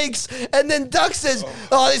of weeks. And then Duck says,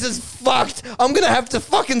 oh, this is fucked. I'm going to have to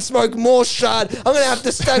fucking smoke more shard. I'm going to have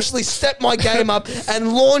to actually step my game up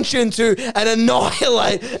and launch into and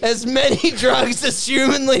annihilate as many drugs as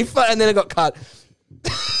humanly and then it got cut.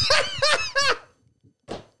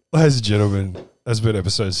 Ladies and gentlemen, that's been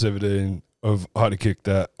episode 17 of How to Kick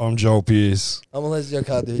That. I'm Joel Pierce. I'm Alessio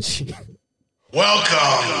Carducci.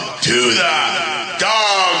 Welcome to the Dark